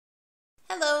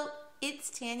Hello, it's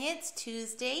Tanya. It's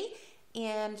Tuesday,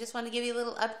 and just want to give you a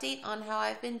little update on how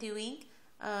I've been doing.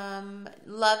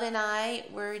 Love and I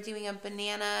were doing a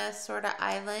banana sort of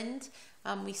island.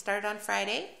 We started on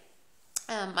Friday.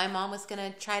 My mom was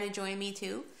going to try to join me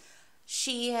too.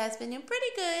 She has been doing pretty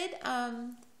good.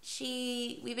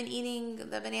 We've been eating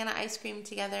the banana ice cream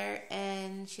together,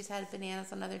 and she's had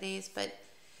bananas on other days, but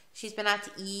she's been out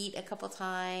to eat a couple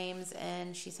times,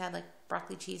 and she's had like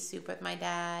broccoli cheese soup with my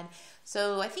dad.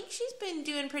 So I think she's been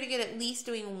doing pretty good, at least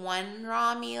doing one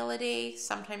raw meal a day,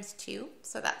 sometimes two.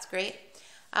 So that's great.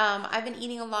 I've been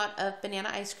eating a lot of banana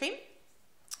ice cream,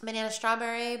 banana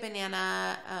strawberry,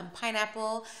 banana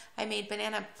pineapple. I made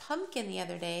banana pumpkin the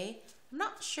other day. I'm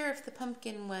not sure if the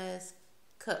pumpkin was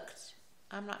cooked.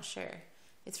 I'm not sure.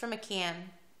 It's from a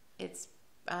can. It's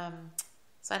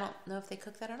so I don't know if they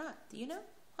cook that or not. Do you know?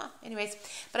 Anyways,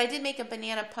 but I did make a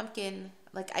banana pumpkin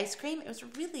like ice cream. It was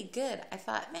really good. I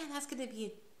thought, man, that's going to be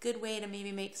a good way to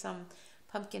maybe make some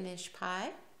pumpkinish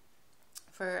pie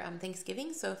for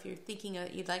Thanksgiving. So if you're thinking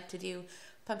you'd like to do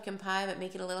pumpkin pie but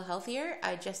make it a little healthier,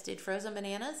 I just did frozen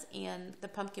bananas and the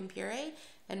pumpkin puree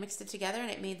and mixed it together,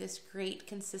 and it made this great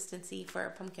consistency for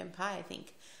a pumpkin pie, I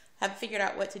think. Haven't figured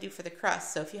out what to do for the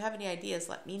crust, so if you have any ideas,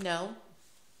 let me know.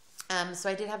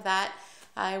 So I did have that.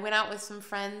 I went out with some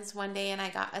friends one day and I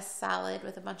got a salad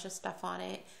with a bunch of stuff on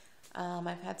it.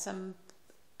 I've had some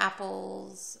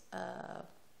apples. I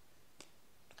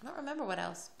don't remember what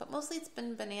else, but mostly it's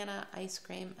been banana ice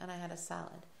cream, and I had a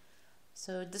salad.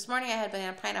 So this morning I had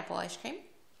banana pineapple ice cream,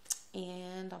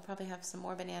 and I'll probably have some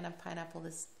more banana pineapple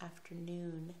this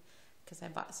afternoon because I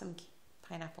bought some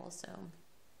pineapple. So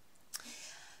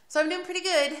I'm doing pretty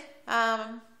good.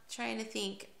 Trying to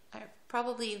think. I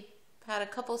probably had a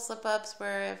couple slip-ups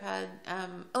where I've had,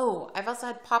 I've also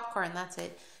had popcorn, that's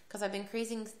it, because I've been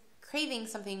craving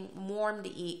something warm to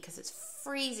eat because it's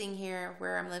freezing here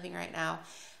where I'm living right now.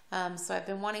 So I've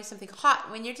been wanting something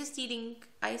hot. When you're just eating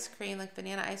ice cream, like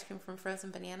banana ice cream from frozen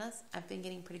bananas, I've been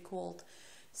getting pretty cold.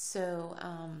 So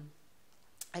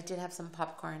I did have some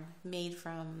popcorn made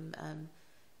from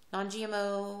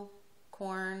non-GMO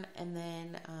corn, and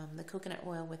then the coconut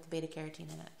oil with the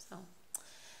beta-carotene in it. So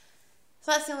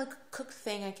that's the only cooked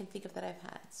thing I can think of that I've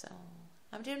had. So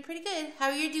I'm doing pretty good. How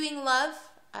are you doing, love?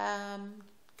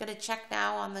 Gonna check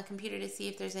now on the computer to see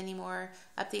if there's any more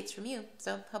updates from you.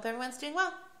 So hope everyone's doing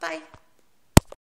well. Bye.